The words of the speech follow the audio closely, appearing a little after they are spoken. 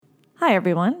Hi,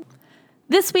 everyone.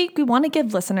 This week, we want to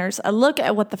give listeners a look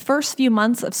at what the first few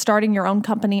months of starting your own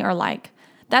company are like.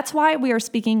 That's why we are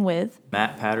speaking with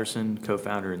Matt Patterson,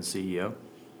 co-founder and CEO.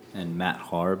 And Matt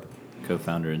Harb,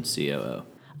 co-founder and COO.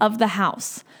 of The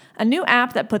House, a new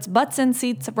app that puts butts in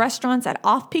seats of restaurants at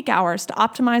off-peak hours to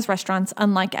optimize restaurants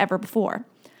unlike ever before.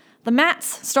 The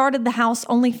Matts started The House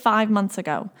only 5 months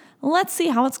ago. Let's see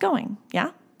how it's going, yeah?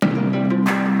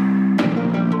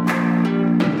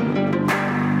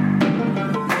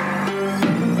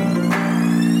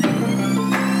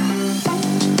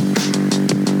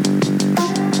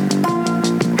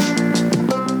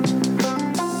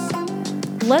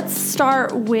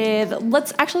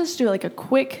 Let's actually just do like a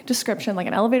quick description, like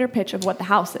an elevator pitch of what The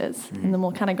House is, and then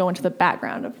we'll kind of go into the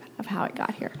background of how it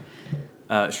got here.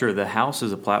 Sure. The House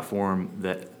is a platform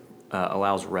that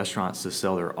allows restaurants to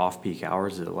sell their off-peak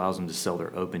hours. It allows them to sell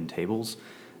their open tables.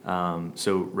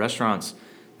 So restaurants,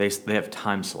 they have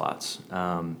time slots,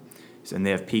 and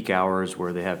they have peak hours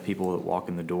where they have people that walk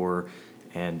in the door,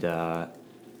 and a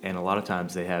lot of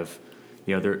times they have,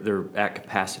 they're at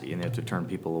capacity and they have to turn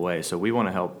people away. So we want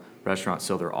to help restaurants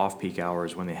sell their off-peak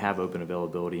hours when they have open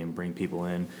availability and bring people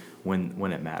in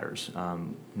when it matters.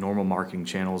 Normal marketing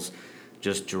channels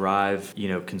just drive,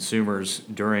 consumers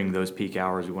during those peak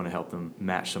hours. We want to help them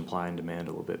match supply and demand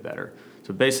a little bit better.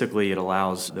 So basically, it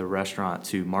allows the restaurant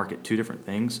to market two different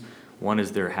things. One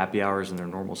is their happy hours and their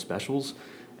normal specials,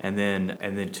 and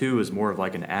then two is more of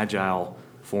like an agile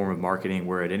form of marketing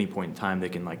where at any point in time they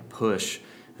can like push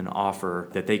an offer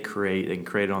that they create. They can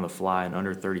create it on the fly in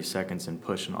under 30 seconds and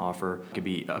push an offer. It could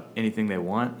be anything they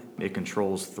want. It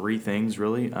controls three things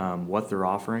really: what they're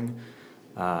offering,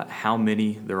 how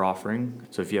many they're offering.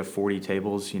 So if you have 40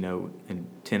 tables, and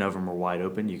 10 of them are wide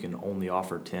open, you can only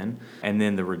offer 10. And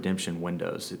then the redemption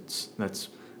windows. That's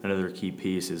another key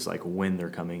piece is like when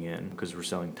they're coming in, because we're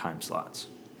selling time slots.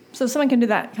 So someone can do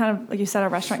that, kind of like you said, a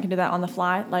restaurant can do that on the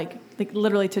fly, like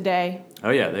literally today. Oh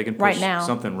yeah, they can push right now.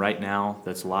 Something right now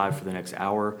that's live for the next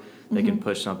hour. They can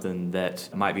push something that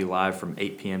might be live from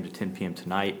 8 p.m. to 10 p.m.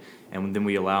 tonight, and then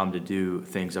we allow them to do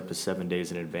things up to 7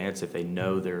 days in advance if they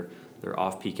know they're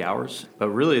off-peak hours. But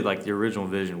really, like the original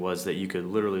vision was that you could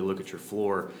literally look at your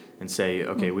floor and say,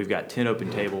 okay, we've got 10 open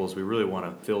tables. We really want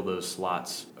to fill those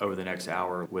slots over the next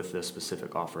hour with this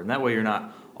specific offer. And that way you're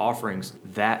not offering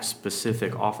that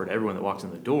specific offer to everyone that walks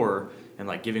in the door and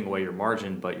like giving away your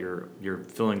margin, but you're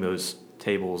filling those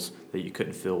tables that you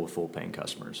couldn't fill with full-paying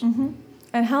customers. Mm-hmm.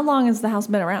 And how long has The House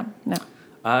been around now?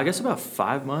 I guess about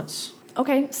 5 months.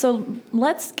 Okay, so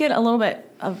let's get a little bit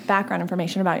of background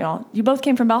information about y'all. You both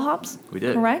came from Bellhops? We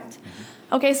did. Correct?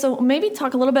 Mm-hmm. Okay, so maybe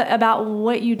talk a little bit about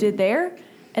what you did there,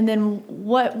 and then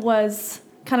what was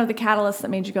kind of the catalyst that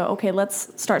made you go, okay,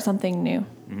 let's start something new.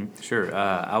 Mm-hmm. Sure.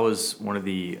 I was one of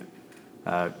the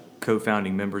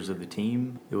co-founding members of the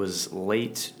team. It was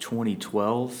late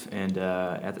 2012, and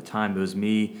at the time it was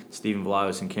me, Stephen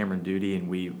Vlahos, and Cameron Duty, and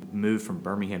we moved from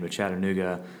Birmingham to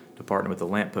Chattanooga to partner with the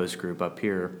Lamppost Group up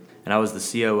here. And I was the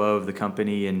COO of the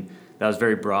company, and that was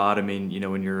very broad. I mean,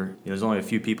 when you're, there's only a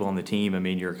few people on the team, I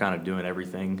mean, you're kind of doing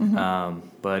everything. Mm-hmm.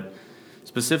 But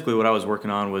specifically what I was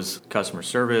working on was customer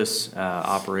service,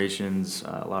 operations,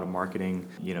 a lot of marketing,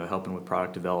 helping with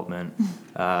product development,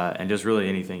 and just really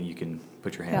anything you can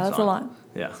put your hands on.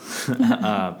 Yeah, that's a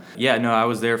lot. Yeah. I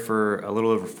was there for a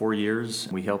little over 4 years.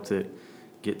 We helped it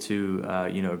get to,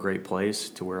 a great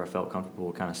place to where I felt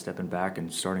comfortable kind of stepping back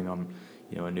and starting on,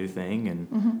 a new thing,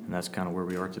 and that's kind of where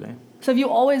we are today. So have you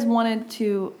always wanted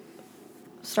to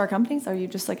start companies? Are you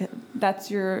just like, that's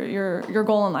your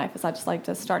goal in life? Is I just like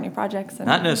to start new projects?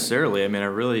 Not necessarily. I mean, I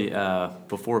really,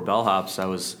 before Bellhops, I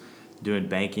was doing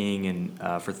banking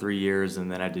and for 3 years,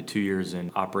 and then I did 2 years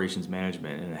in operations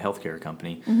management in a healthcare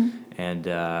company. Mm-hmm. And,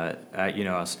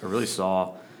 I really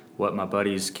saw what my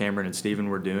buddies Cameron and Steven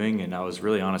were doing, and I was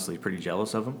really honestly pretty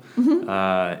jealous of them. Mm-hmm.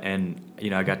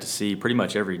 And I got to see pretty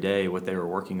much every day what they were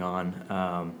working on,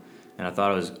 and I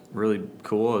thought it was really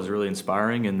cool. It was really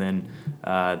inspiring, and then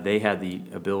they had the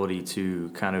ability to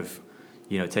kind of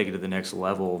take it to the next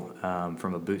level,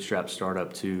 from a bootstrap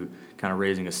startup to kind of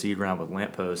raising a seed round with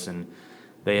Lamppost. And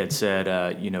they had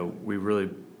said,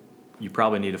 you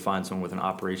probably need to find someone with an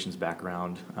operations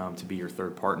background to be your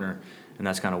third partner. And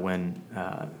that's kind of when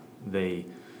they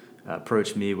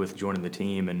approached me with joining the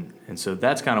team. And so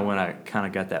that's kind of when I kind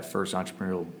of got that first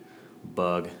entrepreneurial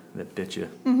bug that bit you.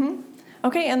 Mm-hmm.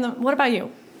 Okay, and what about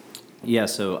you? Yeah,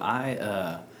 so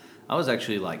I was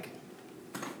actually like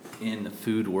in the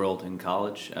food world in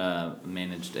college,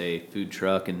 managed a food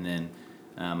truck, and then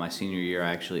my senior year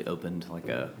I actually opened like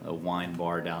a wine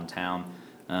bar downtown.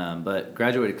 But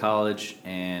graduated college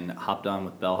and hopped on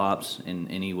with Bellhops in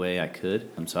any way I could.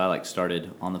 So I like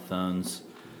started on the phones,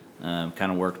 kind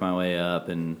of worked my way up,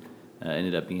 and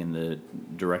ended up being the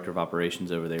director of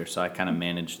operations over there. So I kind of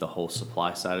managed the whole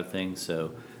supply side of things.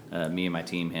 So me and my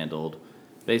team handled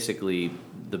basically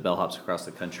the bellhops across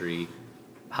the country,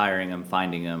 hiring them,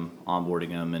 finding them, onboarding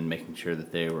them, and making sure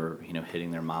that they were,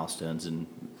 hitting their milestones and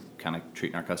kind of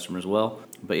treating our customers well.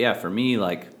 But yeah, for me,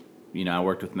 like, I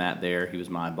worked with Matt there. He was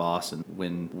my boss. And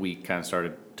when we kind of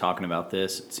started talking about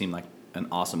this, it seemed like an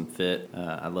awesome fit.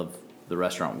 I love the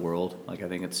restaurant world. Like, I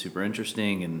think it's super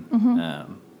interesting.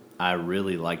 And I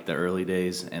really like the early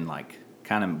days and, like,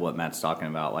 kind of what Matt's talking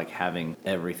about, like having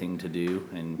everything to do.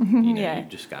 And, you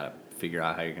just got to figure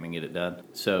out how you're going to get it done.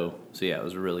 So yeah, it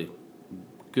was a really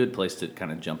good place to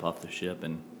kind of jump off the ship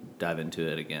and dive into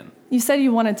it again. You said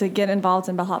you wanted to get involved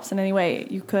in Bellhops in any way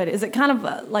you could. Is it kind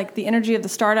of like the energy of the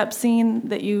startup scene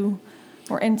that you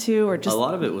were into, or just... A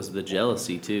lot of it was the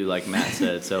jealousy too, like Matt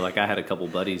said. So like I had a couple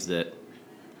buddies that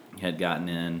had gotten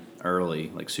in early,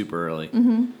 like super early.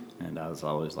 And I was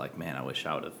always like, man, I wish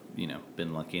I would have,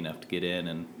 been lucky enough to get in,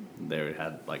 and they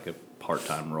had like a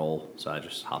part-time role. So I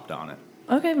just hopped on it.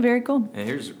 Okay, very cool. And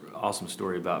here's an awesome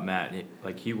story about Matt.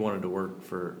 He wanted to work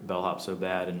for Bellhop so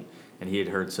bad, and he had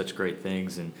heard such great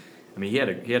things. And I mean, he had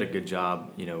a good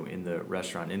job, in the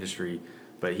restaurant industry.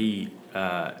 But we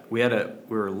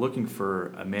were looking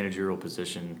for a managerial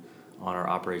position on our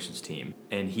operations team,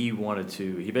 and he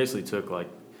basically took like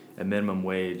a minimum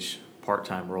wage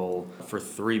part-time role for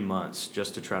 3 months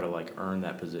just to try to like earn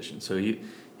that position. So he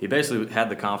basically had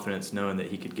the confidence knowing that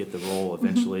he could get the role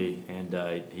eventually,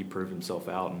 and he proved himself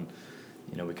out, and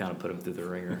we kind of put him through the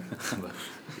ringer. But,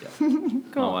 yeah.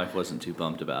 Cool. My wife wasn't too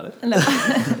bummed about it. No.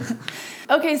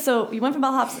 Okay, so you went from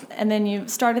Bellhops and then you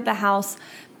started the house.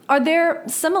 Are there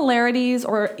similarities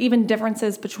or even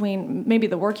differences between maybe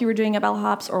the work you were doing at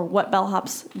Bellhops or what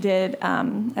Bellhops did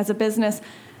as a business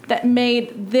that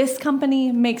made this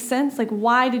company make sense? Like,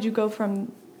 why did you go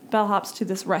from Bellhops to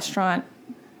this restaurant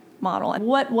model? And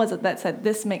what was it that said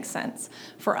this makes sense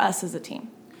for us as a team?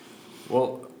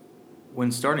 Well,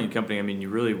 when starting a company, I mean, you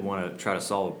really want to try to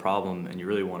solve a problem, and you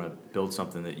really want to build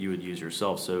something that you would use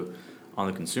yourself. So on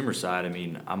the consumer side, I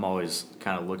mean, I'm always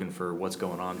kind of looking for what's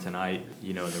going on tonight,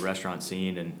 in the restaurant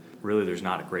scene, and really there's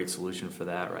not a great solution for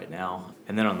that right now.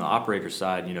 And then on the operator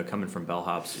side, coming from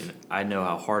Bellhops, I know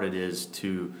how hard it is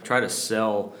to try to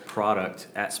sell product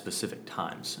at specific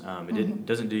times. It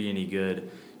doesn't do you any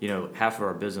good. Half of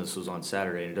our business was on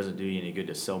Saturday, and it doesn't do you any good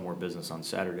to sell more business on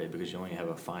Saturday because you only have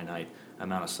a finite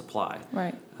amount of supply.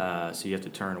 Right. So you have to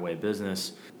turn away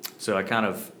business. So I kind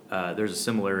of, there's a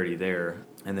similarity there.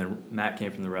 And then Matt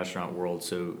came from the restaurant world,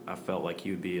 so I felt like he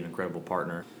would be an incredible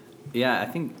partner. Yeah, I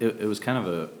think it was kind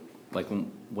of like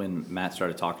when Matt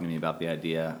started talking to me about the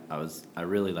idea, I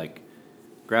really like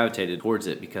gravitated towards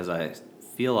it because I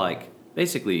feel like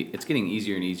basically it's getting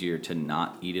easier and easier to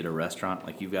not eat at a restaurant.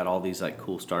 Like you've got all these like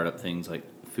cool startup things, like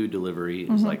food delivery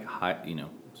is like high,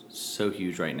 so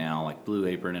huge right now, like Blue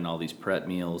Apron and all these prep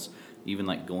meals. Even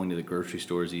like going to the grocery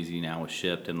store is easy now with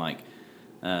Shipt, and like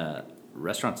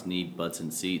restaurants need butts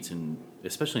and seats, and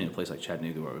especially in a place like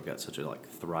Chattanooga where we've got such a like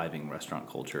thriving restaurant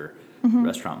culture.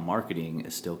 Restaurant marketing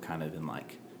is still kind of in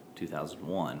like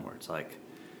 2001, where it's like,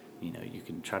 you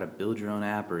can try to build your own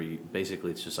app, or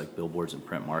basically it's just like billboards and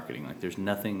print marketing. Like there's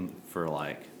nothing for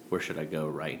like, where should I go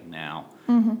right now?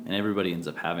 And everybody ends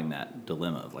up having that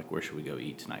dilemma of like, where should we go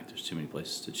eat tonight? There's too many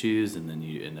places to choose, and then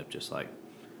you end up just like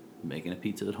making a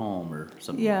pizza at home or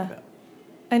something like that.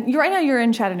 And right now you're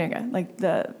in Chattanooga. Like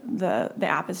the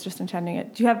app is just in Chattanooga.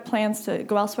 Do you have plans to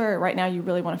go elsewhere? Or right now you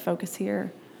really want to focus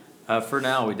here? For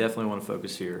now, we definitely want to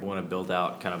focus here. We want to build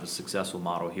out kind of a successful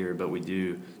model here, but we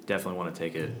do definitely want to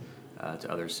take it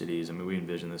to other cities. I mean, we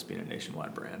envision this being a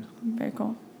nationwide brand. Very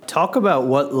cool. Talk about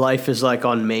what life is like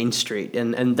on Main Street.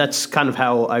 And that's kind of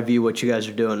how I view what you guys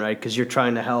are doing, right? Because you're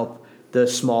trying to help the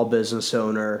small business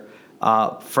owner,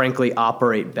 frankly,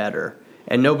 operate better.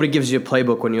 And nobody gives you a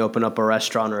playbook when you open up a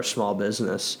restaurant or a small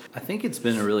business. I think it's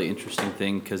been a really interesting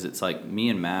thing because it's like me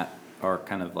and Matt are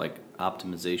kind of like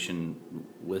optimization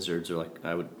wizards, or like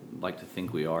I would like to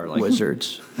think we are. Like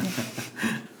Wizards.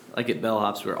 Like at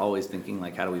Bellhops, we're always thinking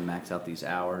like, how do we max out these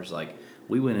hours? Like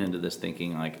we went into this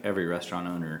thinking like every restaurant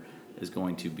owner is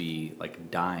going to be like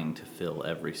dying to fill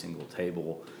every single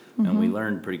table. And we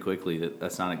learned pretty quickly that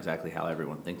that's not exactly how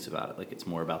everyone thinks about it. Like it's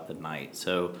more about the night.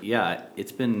 So yeah,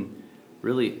 it's been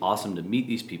really awesome to meet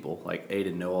these people, like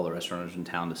to know all the restaurants in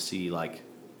town, to see like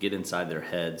get inside their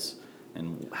heads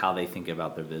and how they think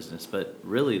about their business. But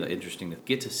really interesting to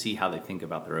get to see how they think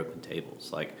about their open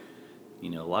tables. Like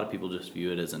a lot of people just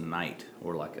view it as a night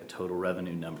or like a total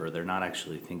revenue number. They're not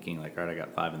actually thinking like, all right, I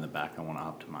got 5 in the back, I want to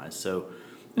optimize. So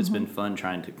it's been fun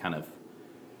trying to kind of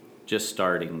just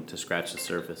starting to scratch the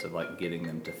surface of like getting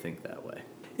them to think that way.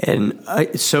 And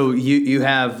so you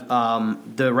have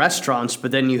the restaurants,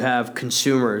 but then you have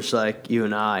consumers like you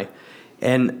and I.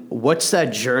 And what's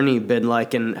that journey been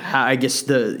like? And how, I guess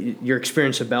your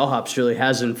experience at Bellhops really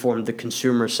has informed the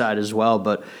consumer side as well.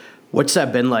 But what's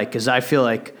that been like? Because I feel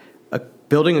like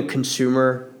building a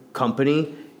consumer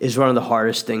company is one of the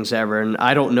hardest things ever. And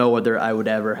I don't know whether I would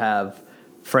ever have,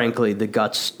 frankly, the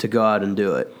guts to go out and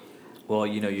do it. Well,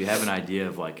 you have an idea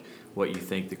of like what you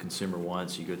think the consumer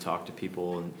wants. You go talk to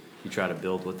people and you try to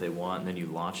build what they want, and then you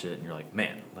launch it and you're like,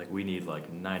 man, like we need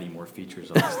like 90 more features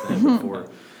on this thing before,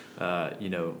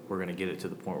 we're going to get it to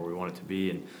the point where we want it to be.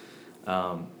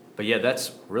 And, but yeah,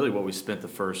 that's really what we spent the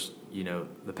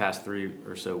past 3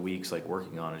 or so weeks like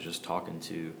working on, is just talking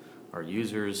to our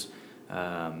users.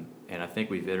 And I think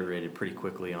we've iterated pretty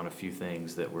quickly on a few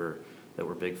things that were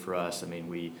big for us. I mean,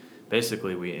 we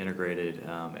integrated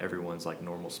everyone's like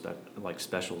normal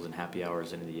specials and happy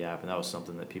hours into the app, and that was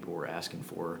something that people were asking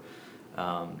for.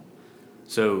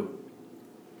 So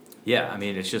yeah, I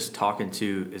mean, it's just talking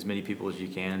to as many people as you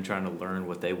can, trying to learn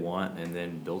what they want, and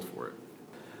then build for it.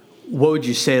 What would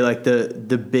you say like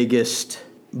the biggest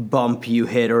bump you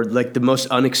hit, or like the most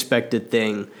unexpected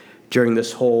thing during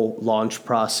this whole launch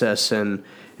process and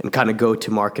kind of go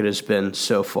to market has been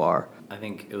so far? I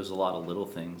think it was a lot of little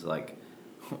things. Like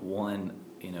one,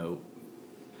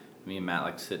 me and Matt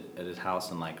like sit at his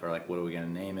house and like are like, what are we gonna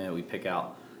name it? We pick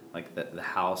out like the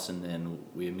house, and then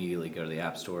we immediately go to the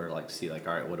app store, like see like,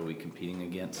 all right, what are we competing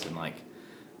against? And like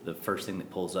the first thing that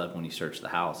pulls up when you search the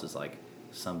house is like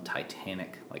some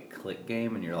Titanic like click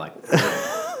game, and you're like,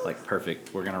 like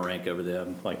perfect, we're gonna rank over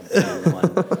them like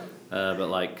 2-1. But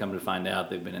like come to find out,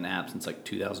 they've been in app since like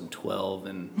 2012,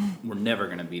 and we're never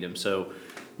gonna beat them. So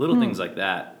little things like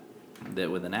that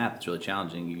with an app, it's really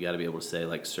challenging. You got to be able to say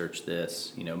like, search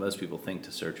this. Most people think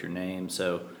to search your name,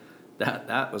 so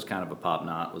that was kind of a pop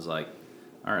knot. Was like,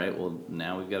 all right, well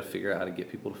now we've got to figure out how to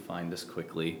get people to find us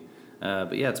quickly.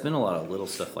 But yeah, it's been a lot of little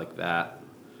stuff like that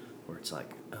where it's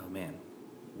like, oh man,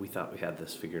 we thought we had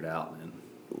this figured out. And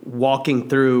walking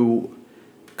through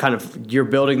kind of, you're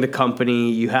building the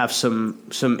company, you have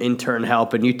some intern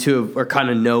help, and you two are kind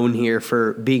of known here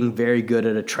for being very good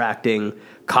at attracting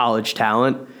college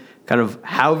talent. Kind of,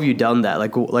 how have you done that?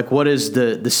 Like what is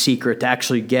the secret to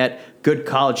actually get good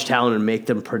college talent and make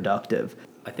them productive?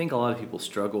 I think a lot of people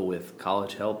struggle with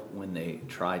college help when they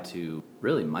try to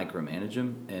really micromanage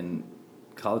them, and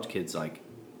college kids like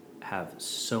have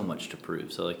so much to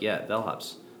prove. So like, yeah, at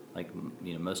Bellhops, like,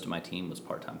 most of my team was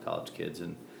part-time college kids,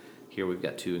 and here we've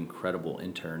got 2 incredible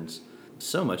interns.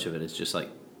 So much of it is just like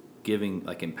giving,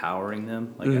 like empowering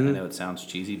them. Like, I know it sounds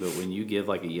cheesy, but when you give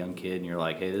like a young kid and you're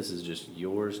like, hey, this is just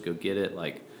yours, go get it,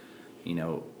 like,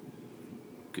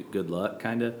 good luck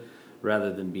kind of,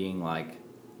 rather than being like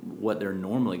what they're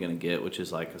normally going to get, which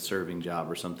is like a serving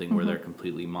job or something where they're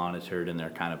completely monitored and they're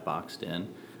kind of boxed in.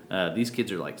 These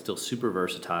kids are like still super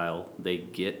versatile. They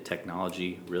get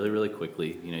technology really, really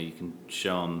quickly. You can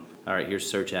show them, all right, here's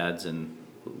search ads, and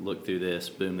look through this,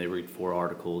 boom, they read 4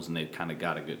 articles, and they've kind of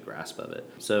got a good grasp of it.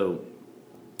 So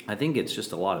I think it's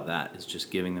just a lot of that. It's just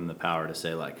giving them the power to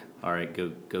say like, all right,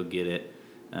 go get it.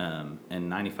 And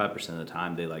 95% of the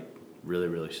time they like really,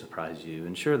 really surprise you.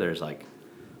 And sure, there's like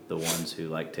the ones who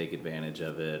like take advantage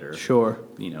of it or sure,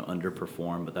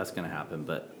 underperform, but that's going to happen.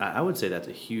 But I would say that's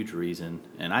a huge reason.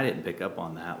 And I didn't pick up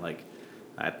on that. Like,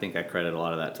 I think I credit a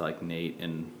lot of that to like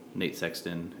Nate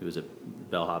Sexton, who was at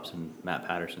Bellhops, and Matt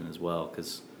Patterson as well.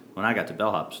 Because when I got to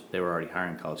Bellhops, they were already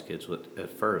hiring college kids. At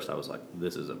first, I was like,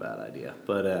 this is a bad idea.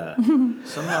 But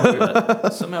somehow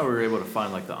we were able to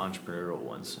find like the entrepreneurial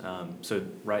ones. So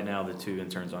right now, the 2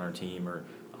 interns on our team are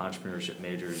entrepreneurship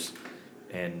majors.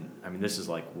 And I mean, this is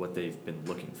like what they've been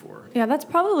looking for. Yeah, that's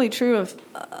probably true of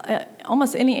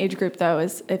almost any age group, though.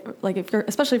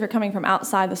 Especially if you're coming from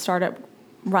outside the startup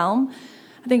realm.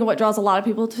 I think what draws a lot of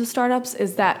people to startups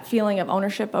is that feeling of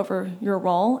ownership over your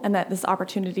role, and that this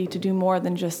opportunity to do more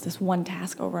than just this one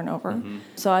task over and over.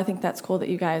 So I think that's cool that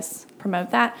you guys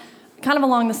promote that. Kind of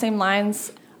along the same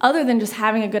lines, other than just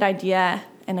having a good idea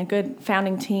and a good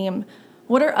founding team,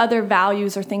 what are other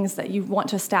values or things that you want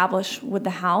to establish with the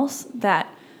house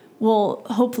that will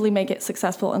hopefully make it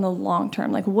successful in the long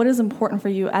term? Like, what is important for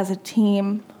you as a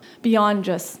team beyond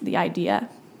just the idea?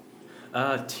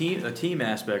 A team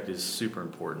aspect is super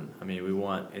important. I mean, we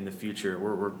want in the future,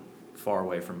 we're far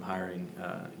away from hiring,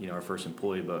 our first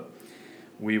employee, but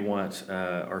we want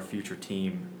our future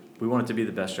team. We want it to be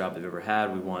the best job they've ever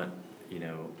had. We want,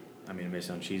 I mean, it may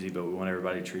sound cheesy, but we want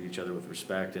everybody to treat each other with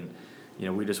respect. And, you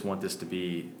know, we just want this to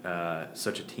be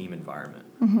such a team environment.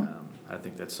 I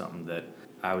think that's something that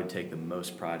I would take the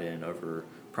most pride in over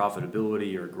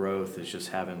profitability or growth, is just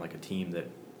having like a team that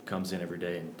comes in every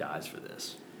day and dies for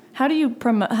this. How do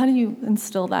you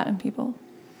instill that in people?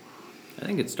 I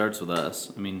think it starts with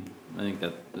us. I mean, I think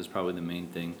that is probably the main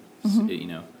thing. You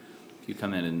know, if you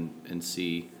come in and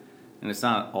see, and it's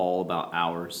not all about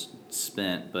hours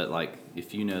spent, but like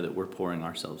if you know that we're pouring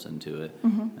ourselves into it,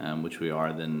 which we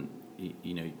are, then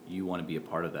you know you want to be a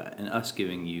part of that, and us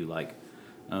giving you like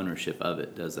ownership of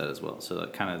it does that as well. So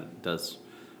that kind of does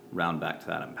round back to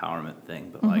that empowerment thing.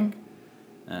 But like,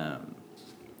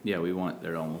 yeah, we want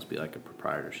there to almost be like a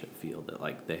proprietorship feel that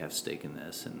like they have stake in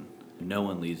this, and no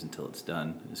one leaves until it's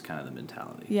done is kind of the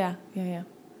mentality. Yeah.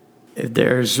 If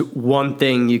there's one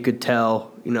thing you could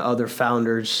tell, you know, other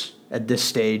founders at this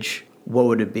stage, what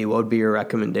would it be? What would be your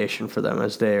recommendation for them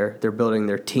as they're building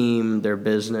their team, their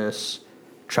business,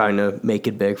 trying to make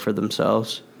it big for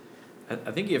themselves?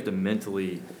 I think you have to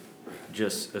mentally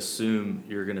just assume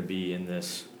you're going to be in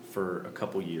this for a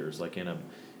couple years, like in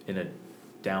a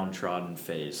downtrodden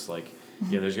phase. Like,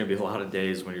 you know, there's going to be a lot of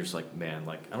days when you're just like, man,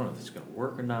 like, I don't know if this is going to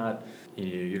work or not.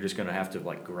 You're just going to have to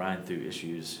like grind through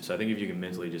issues. So I think if you can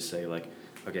mentally just say like,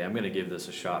 okay, I'm going to give this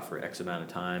a shot for X amount of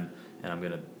time, and I'm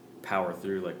going to power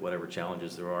through like whatever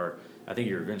challenges there are, I think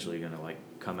you're eventually going to like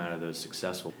come out of those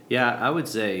successful. Yeah, I would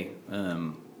say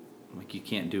like you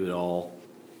can't do it all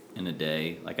in a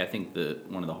day. Like I think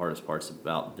one of the hardest parts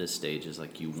about this stage is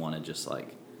like you want to just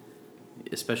like,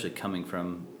 especially coming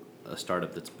from a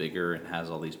startup that's bigger and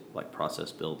has all these like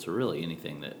process builds, or really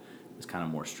anything that is kind of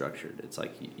more structured. It's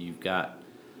like you've got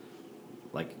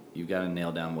to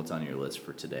nail down what's on your list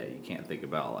for today. You can't think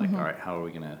about like, all right, how are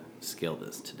we going to scale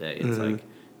this today? It's like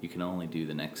you can only do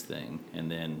the next thing, and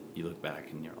then you look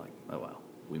back and you're like, oh wow,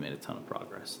 we made a ton of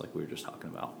progress. Like we were just talking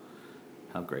about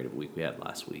how great of a week we had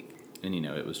last week. And, you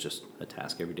know, it was just a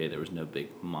task every day. There was no big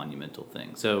monumental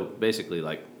thing. So basically,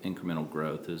 like, incremental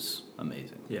growth is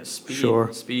amazing. Yeah,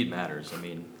 speed matters. I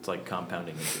mean, it's like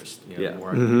compounding interest. You know, the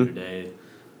more I do today,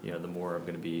 you know, the more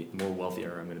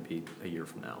wealthier I'm going to be a year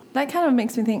from now. That kind of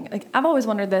makes me think, like, I've always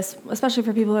wondered this, especially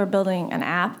for people who are building an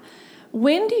app.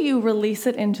 When do you release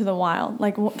it into the wild?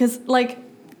 Like, because, like,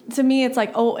 to me, it's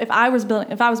like, oh, if I was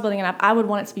building an app, I would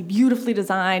want it to be beautifully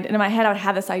designed. And in my head, I would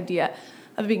have this idea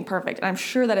of being perfect. And I'm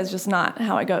sure that is just not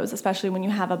how it goes, especially when you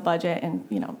have a budget and,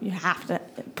 you know, you have to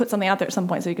put something out there at some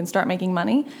point so you can start making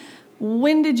money.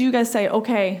 When did you guys say,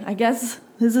 okay, I guess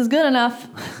this is good enough.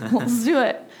 Let's do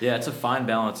it. Yeah, it's a fine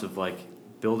balance of like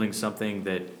building something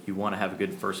that you want to have a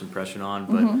good first impression on,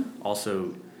 but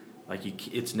also like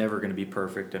it's never going to be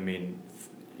perfect. I mean,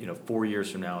 you know, 4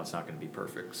 years from now, it's not going to be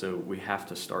perfect. So we have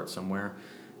to start somewhere.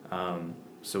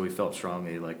 So we felt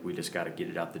strongly like we just got to get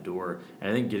it out the door. And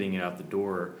I think getting it out the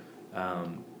door,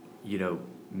 you know,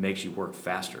 makes you work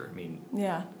faster. I mean,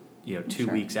 you know, 2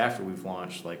 weeks after we've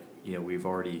launched, like, you know, we've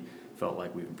already felt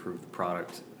like we've improved the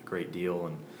product a great deal.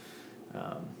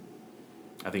 And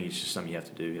I think it's just something you have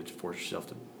to do. You have to force yourself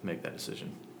to make that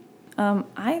decision.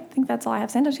 I think that's all I have.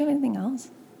 Sandra, do you have anything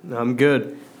else? No, I'm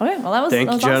good. Okay, well, that was Thank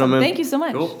you, awesome. gentlemen. Thank you so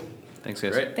much. Cool. Thanks,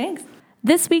 guys. Great. Thanks.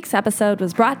 This week's episode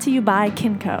was brought to you by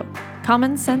Kinco.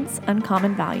 Common sense,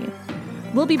 uncommon value.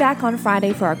 We'll be back on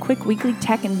Friday for our quick weekly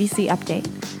tech and VC update.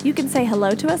 You can say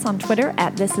hello to us on Twitter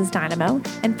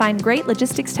 @ThisIsDynamo and find great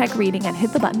logistics tech reading at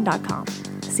hitthebutton.com.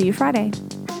 See you Friday.